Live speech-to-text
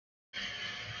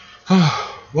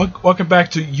Welcome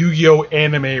back to Yu-Gi-Oh!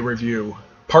 Anime Review,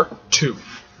 Part 2.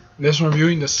 This one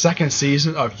reviewing the second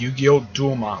season of Yu-Gi-Oh!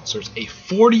 Duel Monsters, a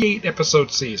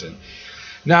 48-episode season.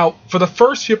 Now, for the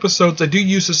first few episodes, they do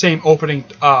use the same opening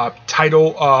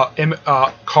title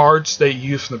cards they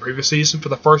used from the previous season for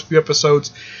the first few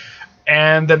episodes,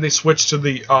 and then they switch to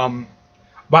the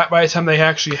by the time they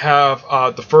actually have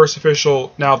the first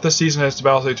official. Now, if this season has the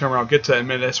Battle of the Tournament, I'll get to that in a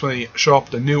minute. That's when they show up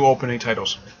the new opening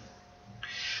titles.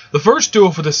 The first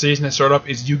duel for the season that started up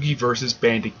is Yugi versus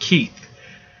Bandit Keith.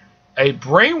 A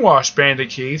brainwashed Bandit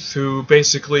Keith who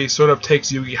basically sort of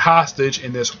takes Yugi hostage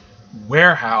in this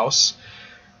warehouse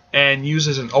and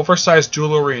uses an oversized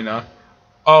duel arena.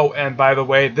 Oh, and by the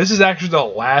way, this is actually the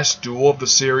last duel of the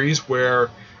series where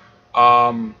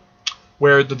they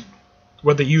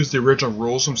used the original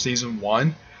rules from season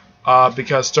 1.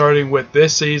 Because starting with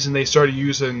this season, they started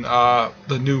using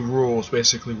the new rules,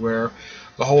 basically, where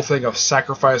the whole thing of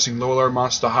sacrificing lower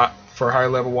monsters for high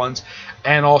level ones,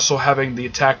 and also having the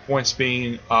attack points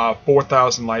being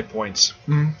 4,000 light points.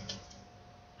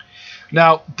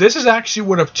 Now, this is actually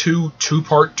one of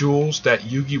two-part duels that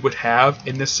Yugi would have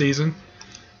in this season.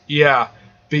 Yeah,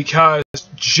 because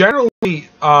generally,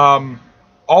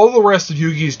 all the rest of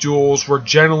Yugi's duels were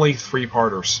generally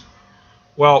 3-parters.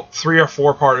 Well, 3 or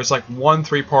 4-parters, like 1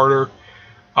 3-parter.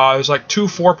 There's like 2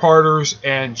 4-parters,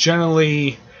 and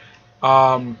generally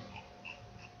up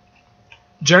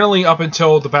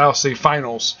until the Battle City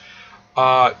Finals,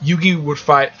 Yugi would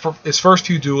fight. For his first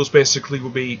few duels basically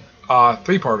would be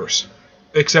 3-parters,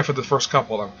 except for the first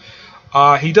couple of them.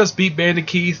 He does beat Bandit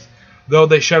Keith, though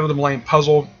they Shadow the Millennium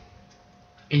Puzzle,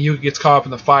 and Yugi gets caught up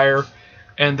in the fire.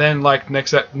 And then, like,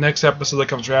 next episode that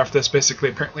comes right after this, basically,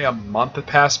 apparently a month had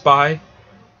passed by.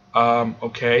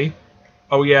 Okay.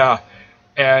 Oh, yeah.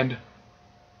 And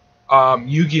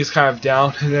Yugi is kind of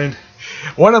down. And then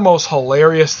one of the most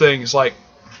hilarious things, like,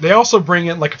 they also bring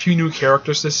in, like, a few new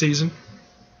characters this season.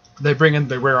 They bring in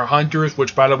the Rare Hunters,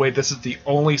 which, by the way, this is the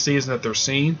only season that they're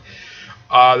seeing.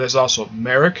 There's also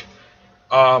Merrick,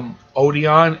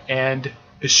 Odeon, and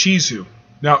Ishizu.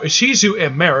 Now, Ishizu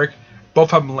and Merrick both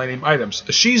have Millennium items.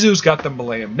 Ishizu's got the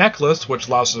Millennium Necklace, which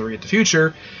allows us to read the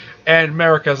future, and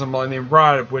Merrick has a Millennium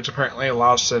Rod, which apparently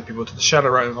allows to send people to the Shadow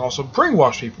Realm and also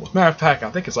brainwash people. As a matter of fact,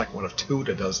 I think it's like one of 2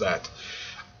 that does that.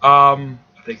 I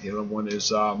think the other one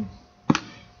is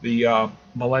the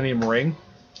Millennium Ring.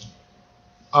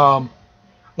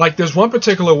 Like, there's one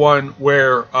particular one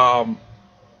where, well,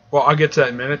 I'll get to that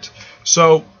in a minute.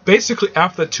 So, basically,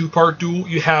 after the 2-part duel,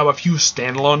 you have a few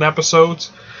standalone episodes.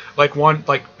 Like one,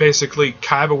 like basically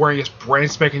Kaiba wearing his brand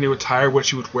spanking new attire, which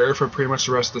he would wear for pretty much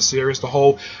the rest of the series. The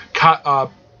whole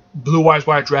Blue Eyes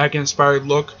White Dragon inspired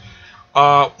look,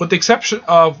 with the exception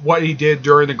of what he did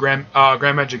during the Grand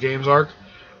Magic Games arc,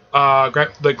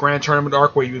 the Grand Tournament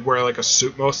arc, where he would wear like a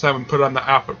suit most of the time and put on the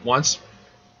outfit once.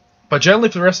 But generally,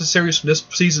 for the rest of the series from this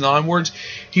season onwards,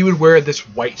 he would wear this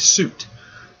white suit.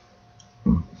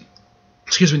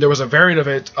 Excuse me, there was a variant of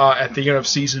it at the end of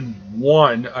Season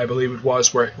 1, I believe it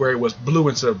was, where it was blue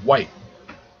instead of white.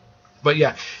 But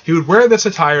yeah, he would wear this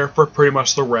attire for pretty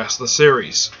much the rest of the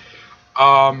series.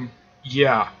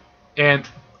 Yeah. And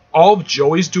all of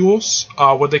Joey's duels,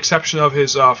 with the exception of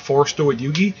his Force duel with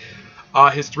Yugi,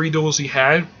 his 3 duels he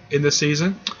had in this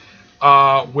season,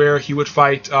 where he would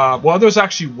fight... well, there was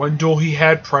actually one duel he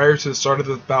had prior to the start of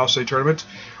the Battle City Tournament,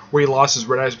 where he lost his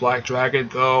Red Eyes Black Dragon,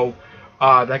 though...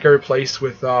 that got replaced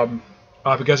with,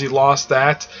 because he lost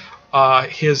that,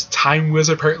 his Time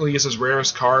Wizard apparently is his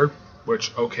rarest card,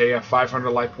 which, okay, a 500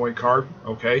 life point card,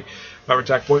 okay, 500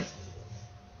 attack point.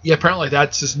 Yeah, apparently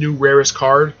that's his new rarest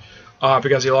card,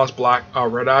 because he lost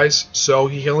Red Eyes, so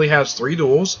he only has 3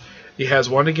 duels. He has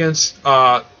one against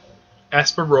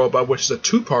Asperoba, which is a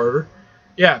 2-parter.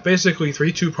 Yeah, basically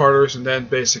 3 2-parters, and then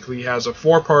basically he has a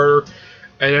 4-parter,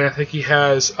 and then I think he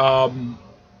has,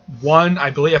 one,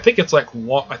 I think it's like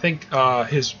one. I think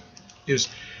his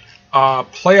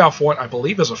playoff one, I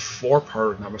believe, is a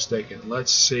 4-part. If I'm not mistaken.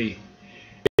 Let's see.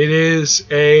 It is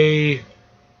a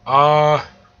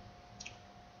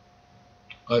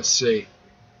let's see.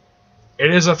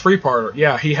 It is a 3-parter.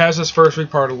 Yeah, he has his first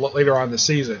 3-parter later on this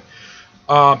season.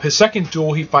 His second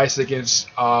duel, he fights against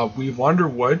Weave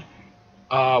Underwood,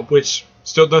 which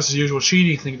still does his usual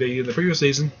cheating thing they did in the previous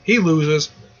season. He loses.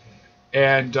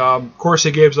 And, of course,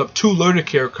 he gives up 2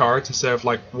 Lunacare cards instead of,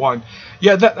 like, 1.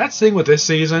 Yeah, that's the thing with this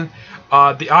season.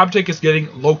 The object is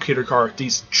getting locator cards.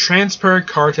 These transparent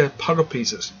cards have puzzle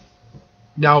pieces.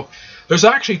 Now, there's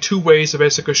actually 2 ways to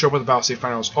basically show what the Battle City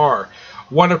Finals are.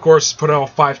 One, of course, is put all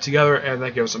 5 together, and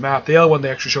that gives a map. The other one,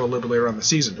 they actually show a little bit later on in the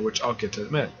season, which I'll get to in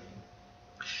a minute.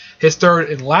 His third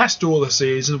and last duel of the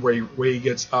season, where he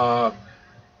gets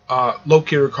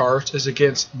locator cards, is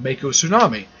against Mako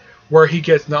Tsunami, where he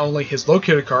gets not only his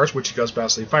locator cards, which he goes Battle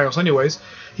State Finals anyways,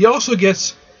 he also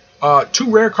gets 2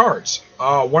 rare cards.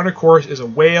 One, of course, is a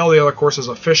whale. The other, of course, is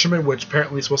a fisherman, which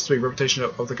apparently is supposed to be a reputation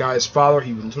of the guy's father.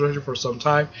 He was treasured for some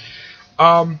time.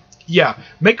 Yeah,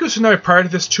 Mako Tsunami prior to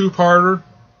this 2-parter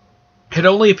had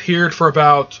only appeared for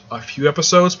about a few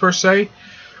episodes per se.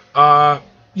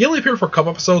 He only appeared for a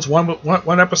couple episodes.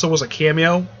 One episode was a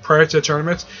cameo prior to the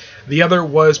tournament. The other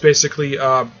was basically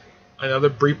another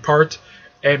brief part.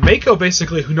 And Mako,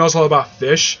 basically, who knows all about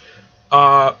fish,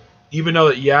 even though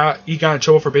that, yeah, he got in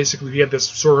trouble for basically, he had this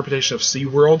sort of reputation of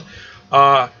SeaWorld,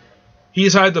 he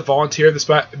decided to volunteer this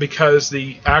because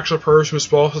the actual person who was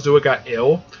supposed to do it got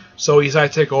ill. So he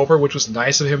decided to take over, which was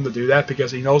nice of him to do that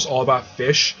because he knows all about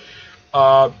fish.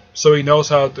 So he knows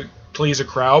how to please a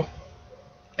crowd.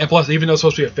 And plus, even though it's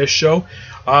supposed to be a fish show,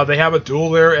 they have a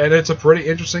duel there, and it's a pretty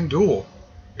interesting duel.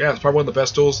 Yeah, it's probably one of the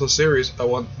best duels of the series,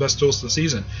 one of the best duels of the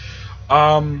season.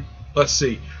 Let's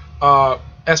see.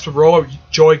 Esperoa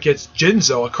Joey gets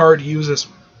Jinzo, a card he uses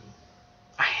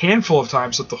a handful of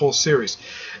times throughout the whole series.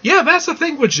 Yeah, that's the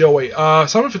thing with Joey.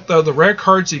 Some of the rare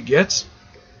cards he gets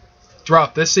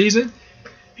throughout this season,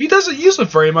 he doesn't use them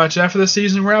very much after the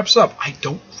season wraps up. I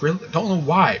don't know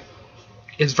why.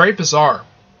 It's very bizarre,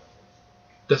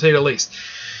 to say the least,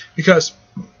 because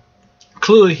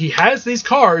clearly he has these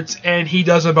cards and he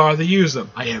doesn't bother to use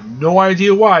them. I have no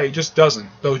idea why. He just doesn't.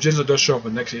 Though Jinzo does show up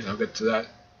in next season. I'll get to that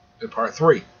in part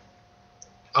 3.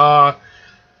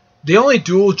 The only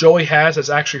duel Joey has that's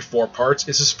actually 4 parts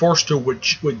is his first duel with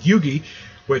Yugi,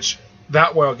 which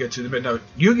that one I'll get to in a minute. Now,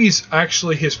 Yugi's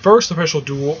actually his first official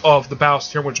duel of the Battle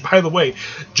State Tournament, which, by the way,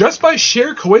 just by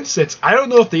sheer coincidence, I don't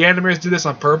know if the animators did this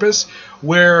on purpose,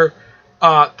 where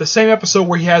the same episode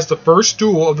where he has the first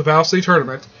duel of the Battle State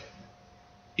Tournament,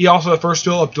 he also has the first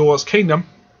duel of Duelist Kingdom.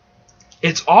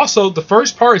 It's also, the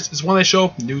first part is when they show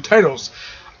up new titles.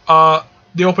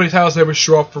 The opening titles never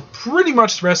show up for pretty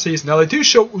much the rest of the season. Now, they do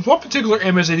show, with one particular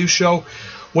image they do show,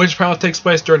 which apparently takes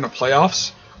place during the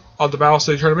playoffs of the Battle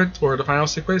State Tournament, where the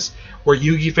finals take place, where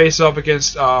Yugi faces up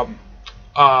against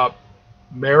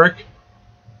Merrick.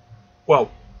 Well,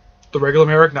 the regular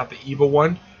Merrick, not the evil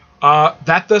one.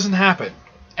 That doesn't happen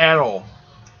at all.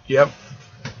 Yep.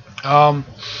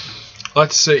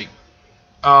 Let's see.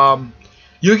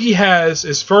 Yugi has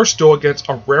his first duel against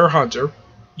a rare hunter.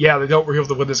 Yeah, they don't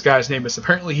reveal what this guy's name is.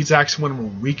 Apparently, he's actually one of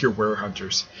the weaker rare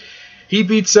hunters. He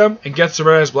beats him and gets the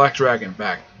Red Eyes Black Dragon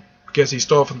back because he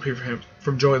stole it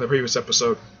from Joey in the previous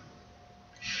episode.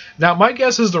 Now, my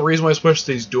guess is the reason why I switched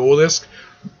to these dual discs.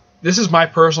 This is my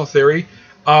personal theory.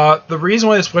 The reason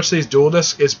why they switched to these dual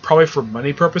discs is probably for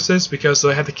money purposes because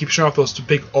they had to keep showing off those 2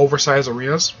 big oversized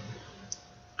arenas.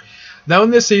 Now, in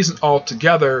this season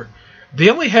altogether, they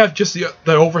only have just the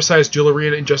oversized dual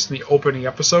arena in just the opening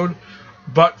episode.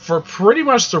 But for pretty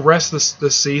much the rest of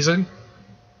this season,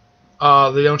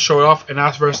 they don't show it off, and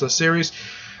after the rest of the series,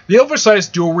 the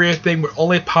oversized dual arena thing would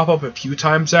only pop up a few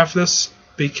times after this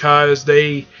because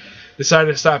they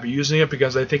decided to stop using it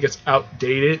because they think it's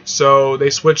outdated. So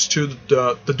they switched to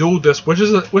the dual disc, which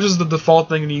is the default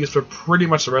thing to use for pretty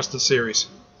much the rest of the series.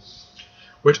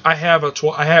 Which I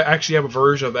actually have a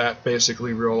version of that basically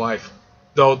in real life,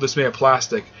 though this made of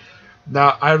plastic.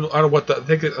 Now I don't know what I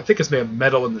think it's made of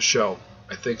metal in the show.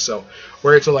 I think so.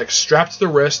 Where it's like strapped to the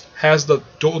wrist, has the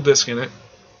dual disc in it,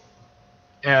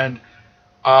 and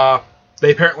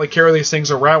they apparently carry these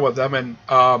things around with them. And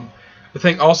the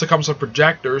thing also comes with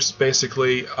projectors,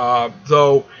 basically.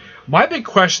 Though my big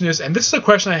question is, and this is a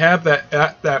question I have that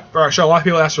actually a lot of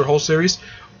people ask for the whole series.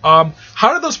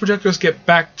 How did those projectors get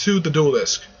back to the dual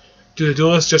disc? Do the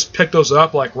duelists just pick those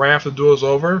up like right after the duel is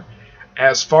over?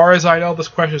 As far as I know, this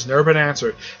question has never been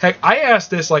answered. Heck, I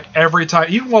asked this like every time,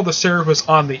 even while the series was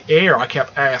on the air, I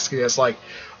kept asking this like,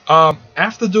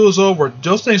 after the duel is over, do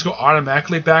those things go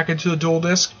automatically back into the dual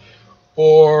disc?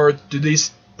 Or do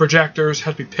these projectors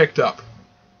have to be picked up?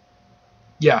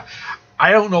 Yeah,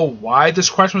 I don't know why this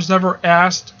question was never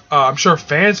asked. I'm sure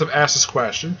fans have asked this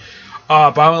question.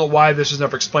 But I don't know why this is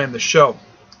never explained in the show.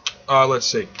 Let's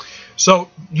see. So,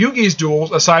 Yugi's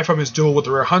duels, aside from his duel with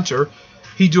the Rare Hunter,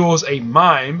 he duels a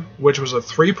Mime, which was a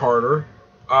 3-parter,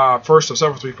 first of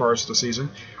several 3-parters of the season,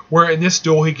 where in this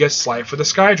duel he gets Slight for the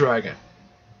Sky Dragon.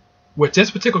 With this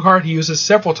particular card, he uses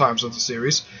several times in the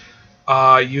series.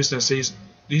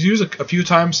 He's used a few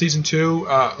times in Season 2,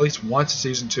 at least once in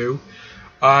Season 2.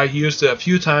 He used it a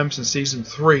few times in Season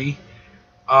 3.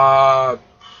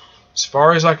 As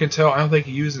far as I can tell, I don't think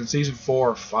he used it in Season 4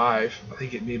 or 5. I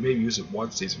think maybe used it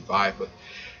once in Season 5. But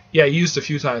yeah, he used it a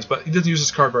few times, but he doesn't use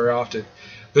this card very often.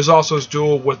 There's also his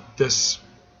duel with this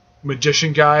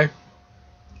magician guy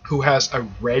who has a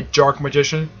red dark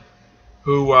magician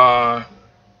who,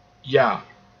 yeah.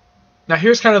 Now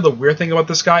here's kind of the weird thing about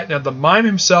this guy. Now the mime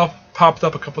himself popped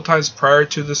up a couple times prior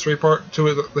to this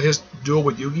his duel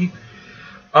with Yugi.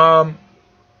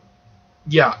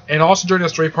 Yeah, and also during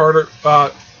this three-parter,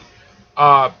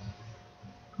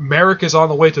 Merrick is on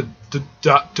the way to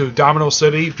Domino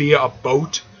City via a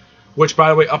boat. Which, by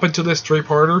the way, up until this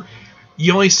three-parter,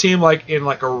 you only see him like in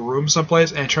like a room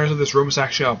someplace, and it turns out this room is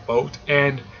actually a boat.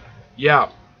 And yeah,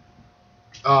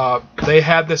 they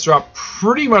had this drop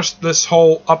pretty much this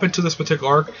whole up into this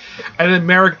particular arc, and then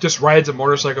Merrick just rides a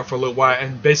motorcycle for a little while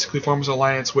and basically forms an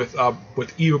alliance with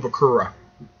Eva Bakura,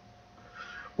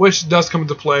 which does come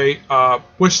into play,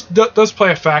 which does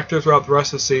play a factor throughout the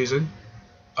rest of the season.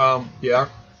 Yeah.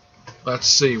 Let's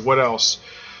see what else.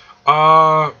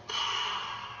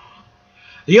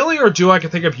 The only other duel I can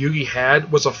think of Yugi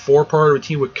had was a 4-part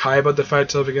routine with Kaiba to fight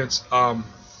itself against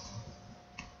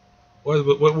what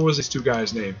was these two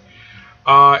guys' name?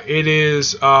 It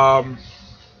is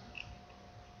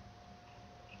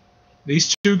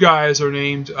these two guys are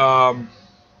named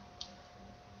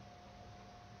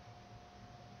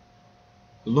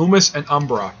Loomis and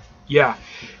Umbra. Yeah,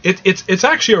 it's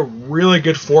actually a really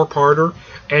good 4-parter,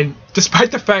 and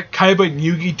despite the fact Kaiba and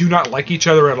Yugi do not like each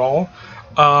other at all,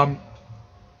 they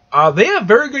have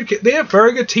very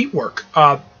good teamwork.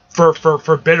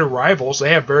 For bitter rivals,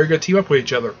 they have very good team up with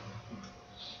each other.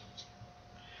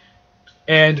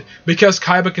 And because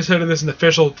Kaiba considered this an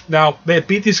official, now they had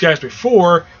beat these guys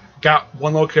before, got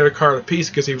one locator card apiece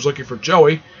because he was looking for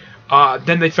Joey.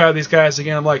 Then they found these guys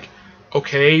again. I'm like,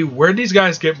 okay, where did these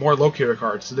guys get more locator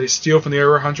cards? Did they steal from the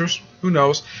area hunters? Who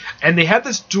knows? And they had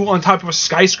this duel on top of a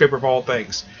skyscraper of all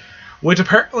things, which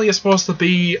apparently is supposed to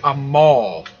be a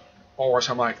mall or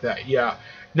something like that. Yeah.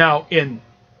 Now in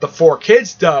the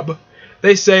 4Kids dub,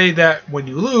 they say that when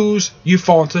you lose, you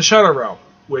fall into the Shadow Realm,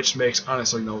 which makes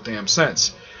honestly no damn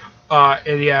sense.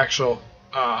 In the actual,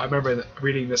 I remember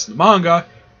reading this in the manga,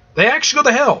 they actually go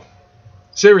to hell.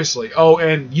 Seriously. Oh,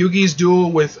 and Yugi's duel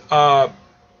with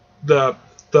the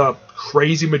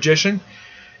crazy magician.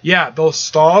 Yeah, those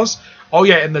stalls. Oh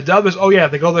yeah, and the dub is, oh yeah,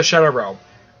 they go to the Shadow Realm.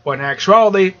 But in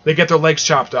actuality, they get their legs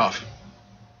chopped off.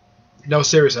 No,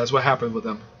 seriously, that's what happened with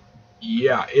them.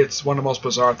 Yeah, it's one of the most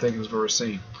bizarre things I've ever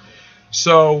seen.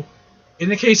 So, in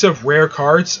the case of rare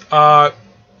cards, for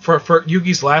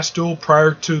Yugi's last duel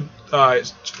prior to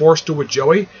his forced duel with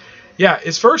Joey, yeah,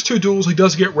 his first 2 duels he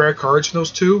does get rare cards from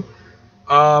those 2.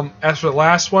 As for the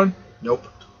last one, nope.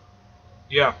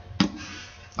 Yeah.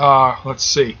 Let's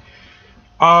see.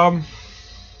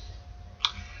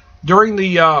 During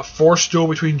the forced duel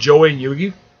between Joey and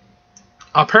Yugi,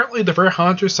 apparently the Rare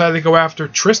Hunters decided to go after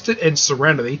Tristan and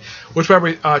Serenity, which by the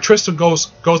way, Tristan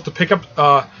goes to pick up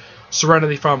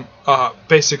Serenity from,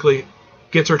 basically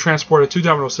gets her transported to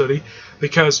Domino City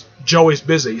because Joey's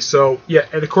busy. So yeah,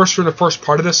 and of course for the first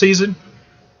part of the season,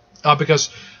 because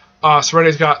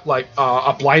Serenity's got like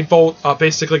a blindfold,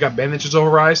 basically got bandages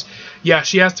over her eyes. Yeah,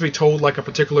 she has to be told like a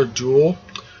particular duel.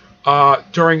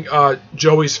 During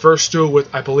Joey's first duel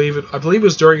with, I believe it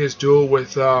was during his duel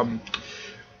with Weevil,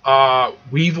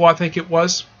 I think it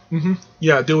was.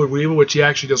 Yeah, duel with Weevil, which he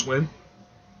actually does win.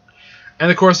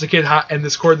 And of course, this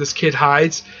kid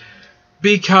hides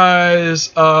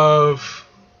because of,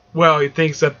 well, he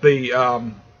thinks that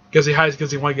because he hides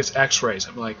because he wants to get X-rays.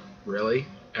 I'm like, really?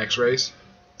 X-rays?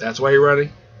 That's why you're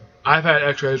running? I've had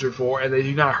X-rays before, and they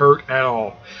do not hurt at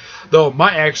all. Though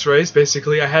my X-rays,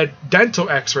 basically, I had dental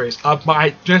X-rays of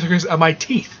my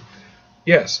teeth.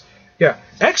 Yes, yeah.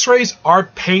 X-rays are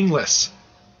painless.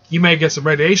 You may get some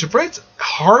radiation, but it's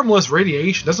harmless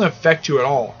radiation. It doesn't affect you at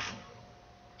all.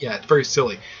 Yeah, it's very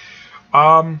silly.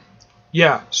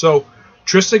 Yeah. So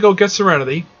Tristan go get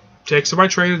Serenity, takes her by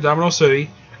train to Domino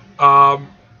City. Of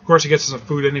course, he gets some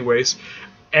food anyways.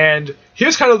 And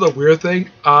here's kind of the weird thing.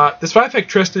 Despite the fact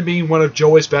Tristan being one of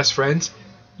Joey's best friends,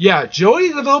 yeah, Joey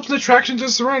develops an attraction to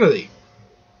Serenity.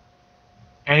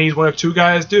 And he's one of 2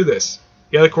 guys do this.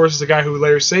 The other, of course, is the guy who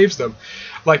later saves them.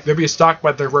 Like, they're being stalked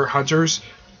by the Rare Hunters,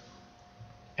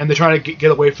 and they're trying to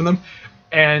get away from them.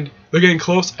 And they're getting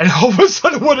close, and all of a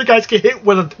sudden one of the guys get hit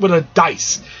with a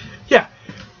dice. Yeah.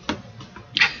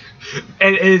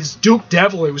 And it's Duke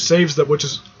Devil who saves them, which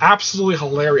is absolutely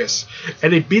hilarious.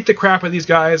 And they beat the crap out of these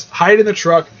guys, hide in the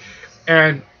truck,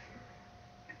 and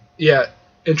yeah.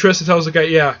 And Tristan tells the guy,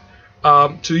 yeah,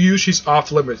 to you she's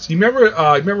off limits. You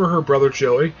remember her brother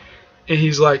Joey? And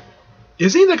he's like,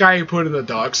 isn't he the guy who put in the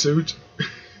dog suit?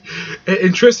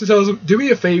 and Tristan tells him, do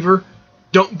me a favor,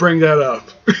 don't bring that up.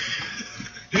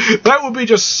 That would be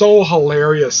just so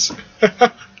hilarious.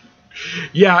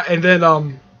 Yeah, and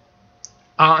then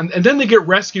they get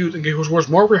rescued, and of course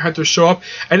more Rare Hunters show up,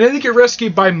 and then they get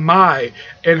rescued by Mai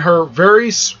in her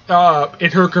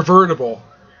in her convertible.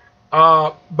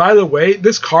 By the way,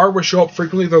 this car would show up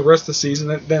frequently the rest of the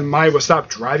season. Then Mai would stop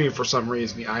driving for some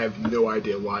reason. I have no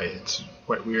idea why. It's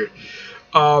quite weird.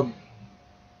 Of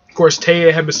course,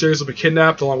 Taya had mysteriously been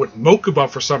kidnapped along with Mokuba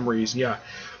for some reason. Yeah,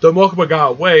 the Mokuba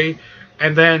got away,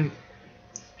 and then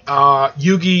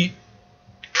Yugi,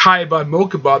 Kaiba, and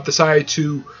Mokuba decided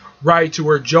to ride to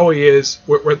where Joey is,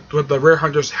 where the Rare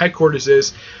Hunters headquarters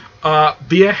is,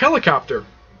 via helicopter.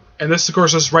 And this, of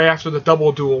course, is right after the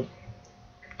double duel.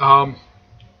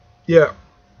 Yeah.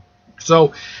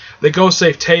 So they go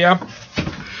save Taya,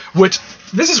 which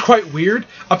this is quite weird.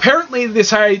 Apparently, they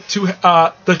decided to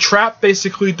the trap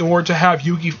basically in order to have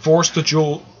Yugi force the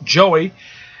duel Joey.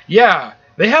 Yeah,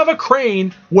 they have a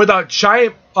crane with a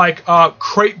giant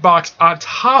crate box on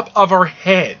top of her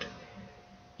head.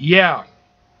 Yeah.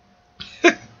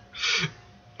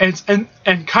 and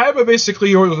Kaiba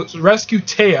basically rescued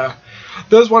Taya.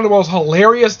 Does one of the most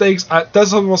hilarious things.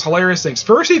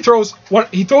 First, he throws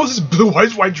his blue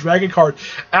eyes white dragon card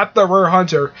at the Rare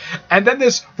Hunter, and then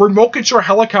this remote control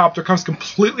helicopter comes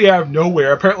completely out of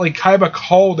nowhere. Apparently, Kaiba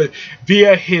called it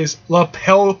via his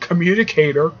lapel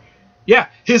communicator. Yeah,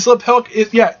 his lapel is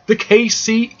the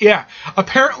KC. Yeah,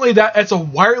 apparently that's a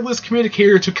wireless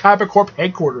communicator to Kaiba Corp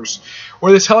headquarters,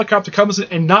 where this helicopter comes in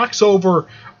and knocks over.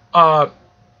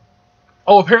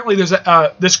 Apparently there's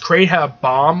this crane had a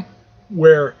bomb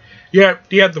where you have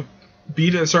to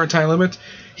beat it at a certain time limit.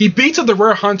 He beats up the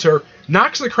Rare Hunter,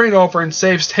 knocks the crane over, and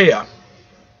saves Taya.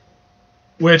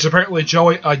 Which apparently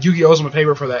Yugi owes him a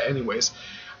favor for that anyways.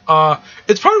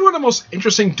 It's probably one of the most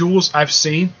interesting duels I've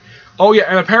seen. Oh yeah,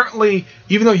 and apparently,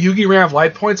 even though Yugi ran out of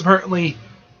life points, apparently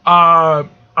a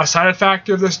side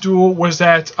factor of this duel was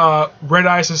that Red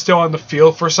Eyes is still on the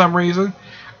field for some reason.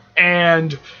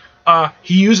 And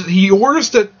he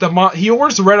orders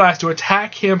the Red Eyes to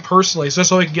attack him personally, just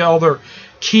so he can get all their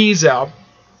keys out.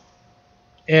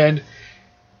 And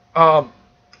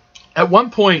at one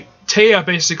point, Taya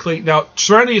basically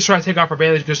Serenity is trying to take off her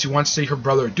bandage because she wants to see her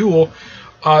brother duel.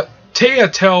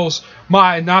 Taya tells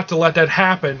Mai not to let that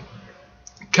happen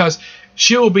because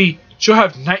she'll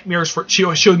have nightmares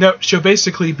she'll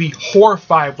basically be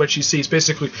horrified when she sees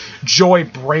basically Joy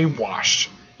brainwashed.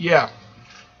 Yeah.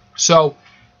 So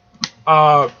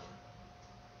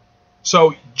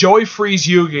Joey frees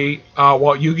Yugi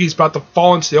while Yugi's about to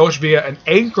fall into the ocean via an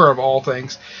anchor of all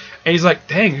things, and he's like,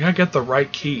 "Dang, I gotta get the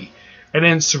right key." And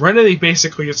then Serenity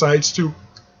basically decides to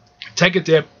take a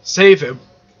dip, save him,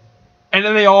 and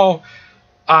then they all,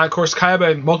 of course, Kaiba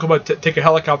and Mokuba take a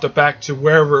helicopter back to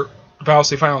wherever the Battle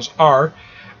State Finals are,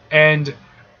 and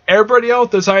everybody else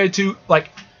decided to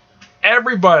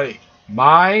everybody,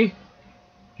 Mai,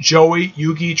 Joey,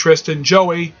 Yugi, Tristan,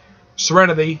 Joey,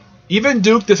 Serenity, even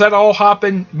Duke decided to all hop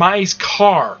in Mai's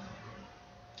car.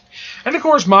 And of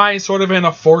course, Mai is sort of in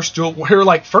a forced duel. Her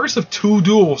first of two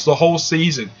duels the whole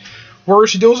season, where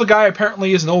she duels a guy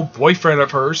apparently is an old boyfriend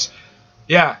of hers.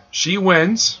 Yeah, she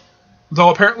wins, though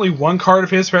apparently one card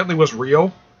of his apparently was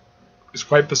real. It's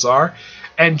quite bizarre.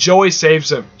 And Joey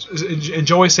saves him. And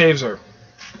Joey saves her.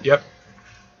 Yep.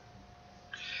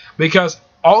 Because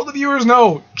all the viewers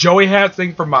know Joey had a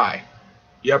thing for Mai.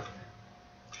 Yep.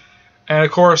 And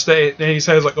of course, he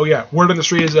says "Oh yeah, word on the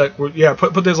street is that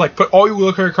put this put all your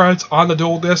Willow cards on the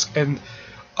dual disc and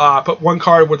put one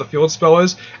card where the field spell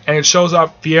is, and it shows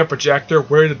up via projector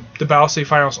where the Battle State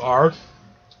Finals are,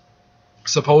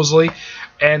 supposedly."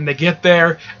 And they get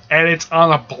there, and it's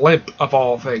on a blimp of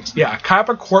all things. Yeah, a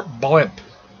Kaiba Corp blimp.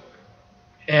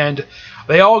 And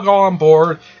they all go on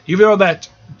board, even though that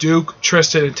Duke,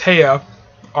 Tristan, and Taya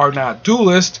are not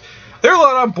duelists. They're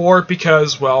allowed on board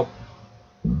because,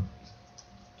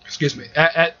 excuse me,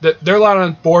 they're allowed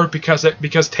on board because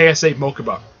Taya saved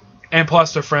Mokuba, and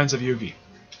plus they're friends of Yugi.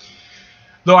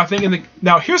 Though I think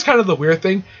now here's kind of the weird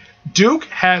thing: Duke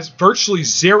has virtually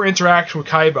zero interaction with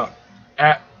Kaiba,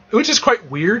 which is quite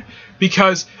weird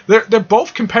because they're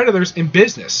both competitors in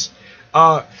business.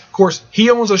 Of course, he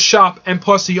owns a shop, and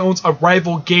plus he owns a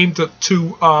rival game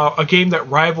to a game that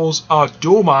rivals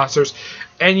Duel Monsters,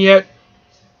 and yet,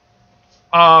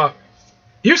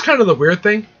 here's kind of the weird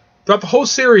thing. Throughout the whole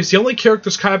series, the only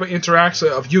characters Kaiba interacts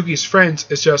with of Yugi's friends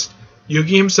is just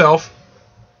Yugi himself,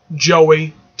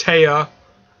 Joey, Taya,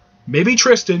 maybe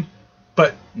Tristan,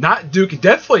 but not Duke,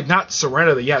 definitely not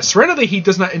Serenity. Yeah, Serenity, he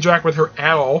does not interact with her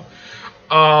at all.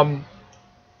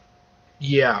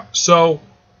 Yeah, so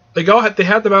they have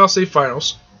the Battle State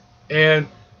Finals, and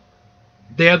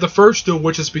They had the first duel,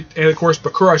 which is, and of course,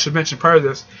 Bakura, I should mention prior to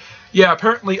this. Yeah,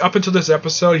 apparently, up until this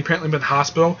episode, he apparently been in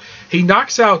hospital. He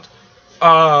knocks out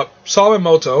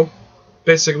Sawamamoto,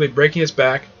 basically breaking his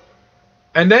back.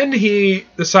 And then he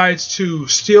decides to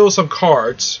steal some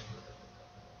cards,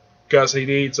 because he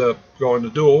needs to go in the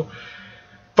duel.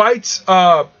 Fights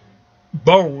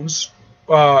Bones.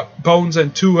 Bones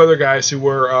and two other guys who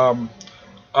were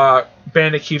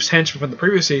Bandit Keith's henchmen from the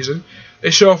previous season.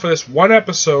 They show up for this one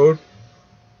episode.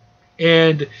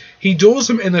 And he duels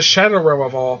them in the Shadow Realm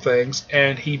of all things,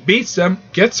 and he beats them,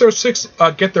 gets their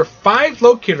 5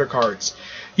 locator cards.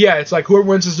 Yeah, it's like whoever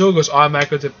wins this duel goes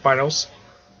automatically to the finals.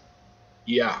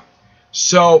 Yeah.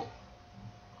 So,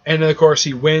 and then of course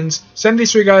he wins. Send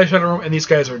these 3 guys to the Shadow Realm, and these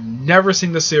guys are never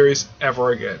seeing the series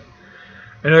ever again.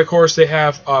 And then of course they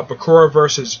have Bakura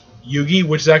versus Yugi,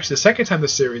 which is actually the second time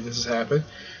this series this has happened.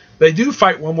 They do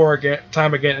fight one more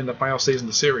time again in the final season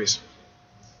of the series.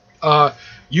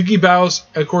 Yugi bows.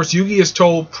 Of course, Yugi is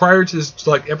told prior to this,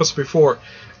 like episode before,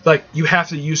 like you have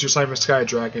to use your Slifer Sky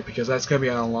Dragon because that's gonna be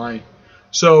on the line.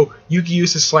 So Yugi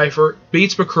uses Slifer,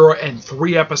 beats Bakura in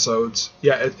 3 episodes.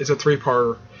 Yeah, it's a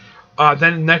 3-parter.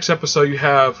 Then in the next episode you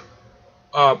have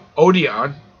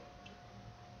Odeon.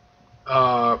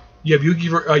 You have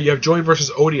Yugi. You have Joey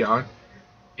versus Odeon,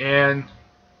 and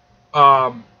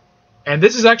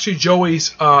this is actually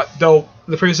Joey's. Though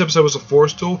the previous episode was a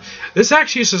forced duel, this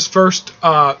actually is his first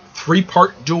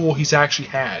 3-part duel he's actually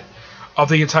had of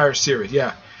the entire series.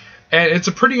 Yeah, and it's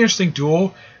a pretty interesting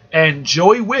duel. And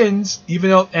Joey wins, even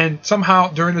though, and somehow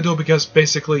during the duel, because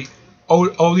basically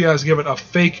Odeon is given a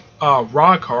fake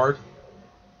Ra card,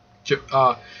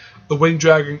 the Winged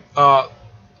Dragon God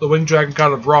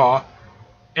of Ra,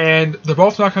 and they're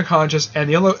both knocked unconscious, and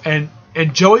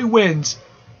and Joey wins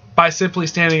by simply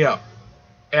standing up,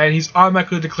 and he's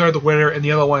automatically declared the winner, and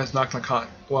the other one is knocked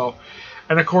unconscious. Well,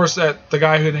 and of course the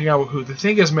guy who hang out with who they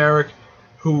think is Merrick,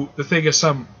 who they think is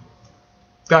some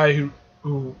guy who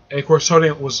and of course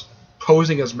Tony was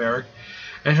posing as Merrick,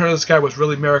 and heard this guy was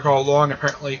really Merrick all along.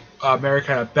 Apparently Merrick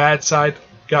had a bad side,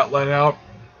 got let out,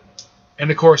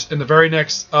 and of course in the very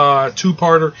next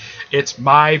 2-parter, it's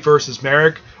Mai versus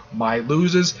Merrick. Mai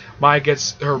loses. Mai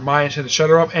gets her Mai into the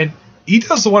Shadow Realm, and he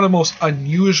does one of the most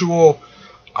unusual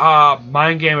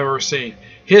mind game I've ever seen.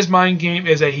 His mind game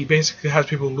is that he basically has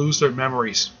people lose their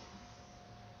memories.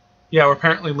 Yeah, or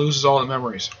apparently loses all the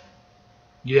memories.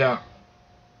 Yeah.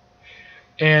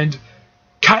 And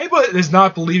Kaiba is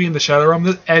not believing the Shadow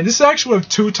Realm, and this is actually one of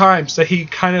 2 times that he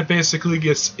kind of basically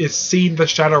is seen the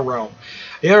Shadow Realm.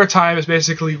 The other time is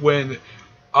basically when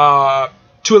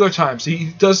 2 other times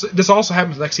he does. This also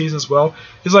happens next season as well.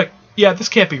 He's like, yeah, this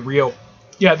can't be real.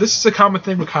 Yeah, this is a common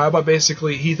thing with Kaiba.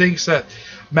 Basically, he thinks that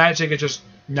magic is just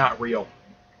not real.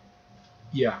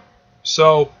 Yeah.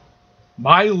 So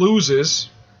Mai loses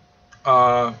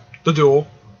the duel,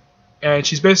 and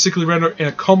she's basically rendered in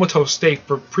a comatose state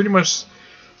for pretty much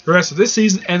the rest of this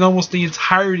season and almost the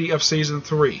entirety of Season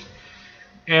 3.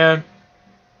 And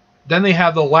then they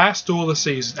have the last duel of the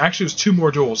season. Actually, there's 2 more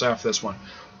duels after this one.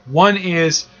 One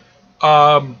is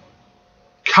Kaiba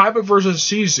versus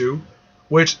Shizu,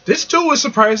 which this duel is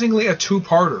surprisingly a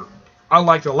 2-parter.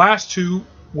 Unlike the last 2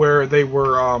 where they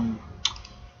were,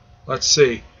 let's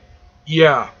see.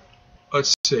 Yeah,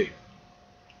 let's see.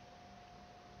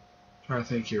 Trying to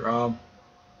think here.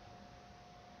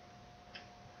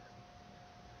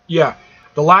 Yeah,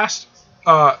 the last,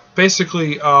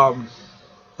 basically,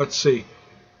 let's see.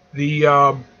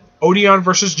 The Odeon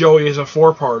versus Joey is a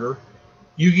 4-parter.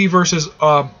 Yugi versus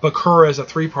Bakura is a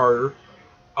 3-parter.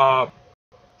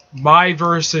 Mai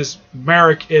versus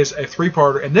Merrick is a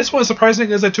 3-parter, and this one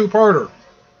surprisingly is a 2-parter.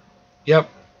 Yep.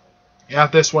 Yeah,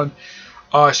 this one,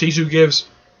 Shizu gives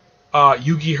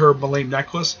Yugi her Millennium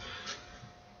Necklace.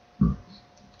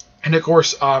 And of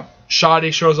course,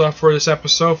 Shadi shows up for this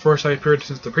episode, first time appeared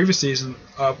since the previous season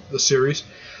of the series.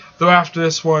 Though after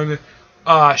this one,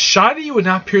 Shadi would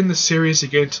not appear in the series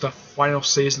again to the final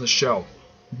season of the show.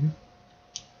 Mm-hmm.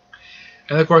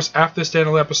 And of course, after this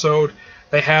standalone episode,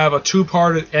 they have a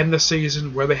 2-part to end the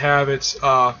season where they have it's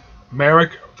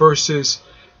Merrick versus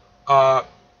Eva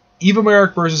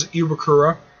Merrick versus Eva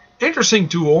Bakura. Interesting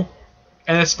duel,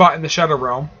 and it's fought in the Shadow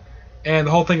Realm, and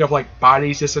the whole thing of like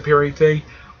bodies disappearing thing.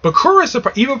 Eva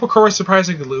Bakura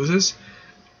surprisingly loses,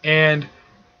 and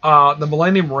the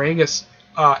Millennium Ring is,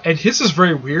 and his is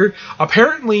very weird.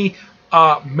 Apparently,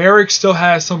 Merrick still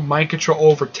has some mind control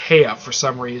over Taya for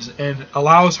some reason, and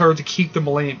allows her to keep the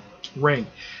Millennium Ring.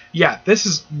 Yeah, this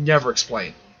is never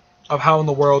explained of how in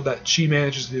the world that she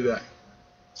manages to do that.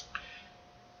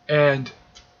 And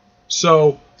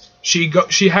so the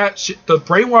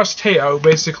brainwashed Taya, who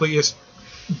basically is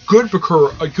good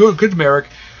Bakura, good Merrick,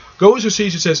 goes to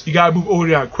Caesar and says, "You gotta move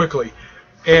Odeon quickly,"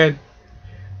 and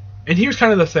here's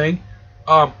kind of the thing.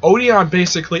 Odeon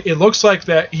basically, it looks like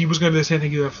that he was going to do the same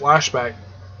thing in a flashback,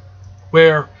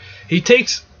 where he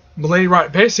takes Millennium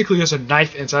Rod basically as a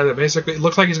knife inside of it. Basically, it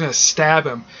looks like he's going to stab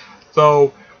him.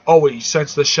 Though, he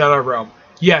sensed the Shadow Realm.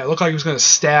 Yeah, it looked like he was going to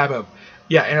stab him.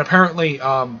 Yeah, and apparently,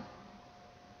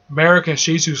 Merrick and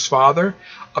Shizu's father.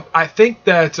 I think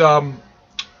that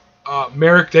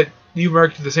Merrick did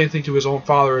the same thing to his own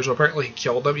father, so apparently he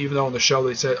killed him. Even though in the show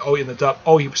they said, in the dub,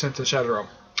 he was sent to the Shadow Realm.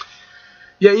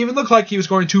 Yeah, it even looked like he was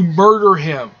going to murder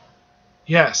him.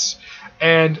 Yes.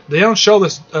 And they don't show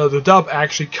this. The dub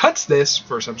actually cuts this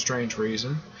for some strange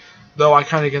reason. Though I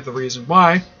kind of get the reason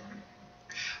why.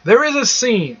 There is a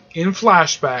scene in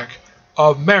flashback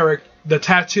of Merrick, the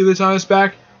tattoo that's on his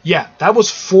back. Yeah, that was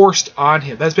forced on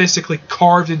him. That's basically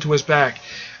carved into his back.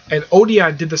 And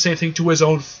Odeon did the same thing to his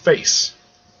own face.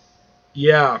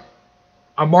 Yeah.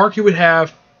 A mark you would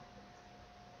have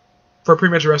for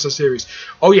pretty much the rest of the series.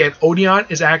 Oh yeah, and Odeon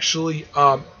is actually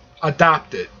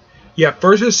adopted. Yeah,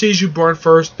 first is Shizu born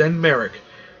first, then Merrick.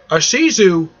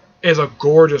 Shizu is a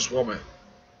gorgeous woman.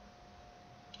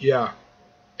 Yeah.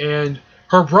 And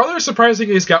her brother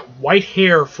surprisingly has got white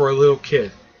hair for a little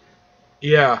kid.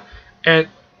 Yeah. And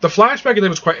the flashback of them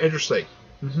was quite interesting.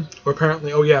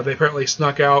 Apparently, they apparently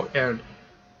snuck out and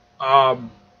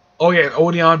and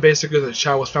Odeon basically the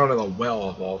child was found in a well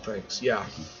of all things. Yeah.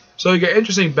 So you get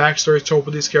interesting backstories told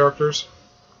with these characters.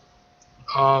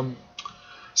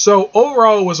 So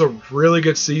overall, it was a really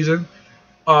good season.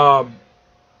 Got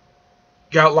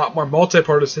a lot more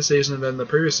multi-parters this season than the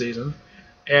previous season,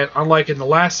 and unlike in the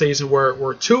last season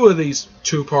where two of these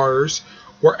two-parters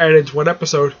were added into one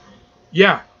episode,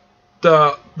 yeah,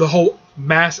 the whole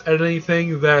mass editing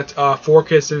thing that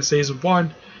 4Kids did in season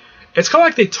 1, it's kind of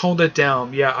like they toned it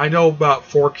down. Yeah, I know about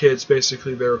 4Kids.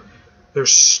 Basically, they're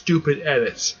stupid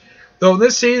edits. Though in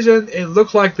this season, it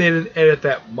looked like they didn't edit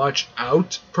that much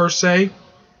out, per se.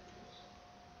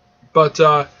 But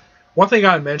one thing I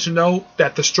gotta mention, though,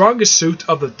 that the strongest suit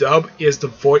of the dub is the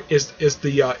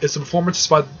performances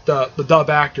by the dub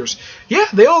actors. Yeah,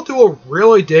 they all do a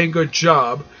really dang good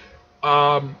job.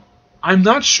 I'm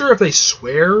not sure if they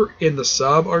swear in the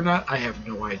sub or not. I have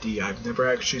no idea. I've never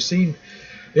actually seen.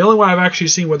 The only one I've actually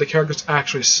seen where the characters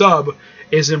actually sub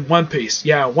is in One Piece.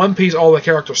 Yeah, One Piece, all the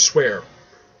characters swear.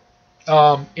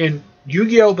 In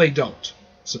Yu-Gi-Oh! They don't,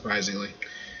 surprisingly.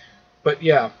 But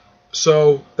yeah,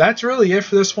 so that's really it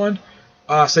for this one.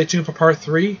 Stay tuned for part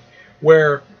 3,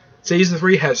 where season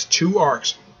 3 has 2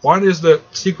 arcs. One is the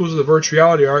sequel to the Virtual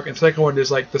Reality arc, and the second one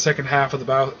is like the second half of the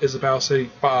Battle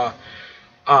City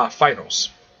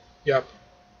finals. Yep.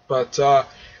 But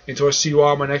until I see you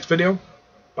all in my next video,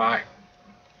 bye.